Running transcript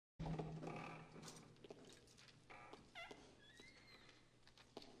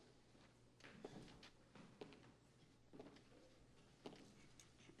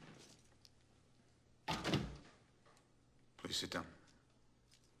you sit down?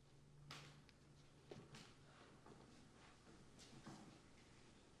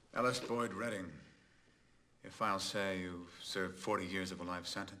 Ellis Boyd Redding. Your files say you've served 40 years of a life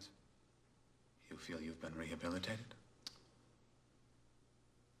sentence. You feel you've been rehabilitated?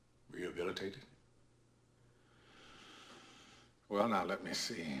 Rehabilitated? Well, now, let me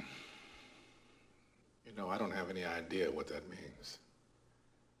see. You know, I don't have any idea what that means.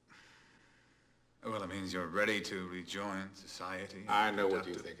 Well, it means you're ready to rejoin society. I know what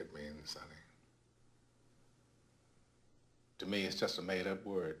you think it means, Sonny. To me, it's just a made-up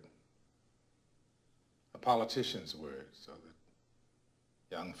word. A politician's word, so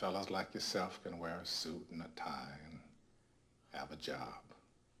that young fellows like yourself can wear a suit and a tie and have a job.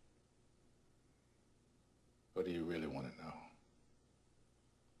 What do you really want to know?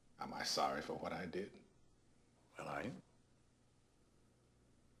 Am I sorry for what I did? Well, are you?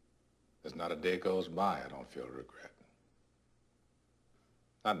 There's not a day goes by I don't feel regret.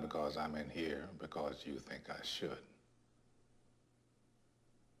 Not because I'm in here, because you think I should.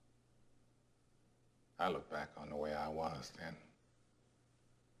 I look back on the way I was then.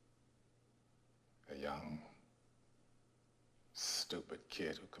 A young, stupid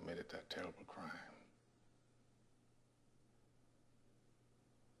kid who committed that terrible crime.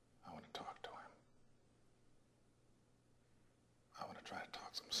 I want to talk to him. I want to try to talk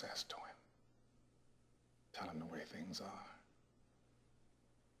some sense to him. Tell him the way things are.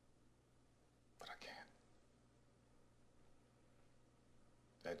 But I can't.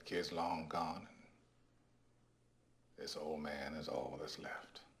 That kid's long gone, and this old man is all that's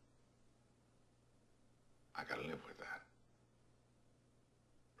left. I gotta live with that.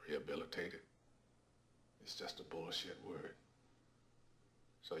 Rehabilitated. It's just a bullshit word.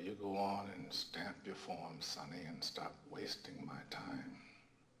 So you go on and stamp your form, Sonny, and stop wasting my time.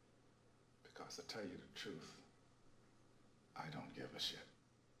 Because to tell you the truth, I don't give a shit.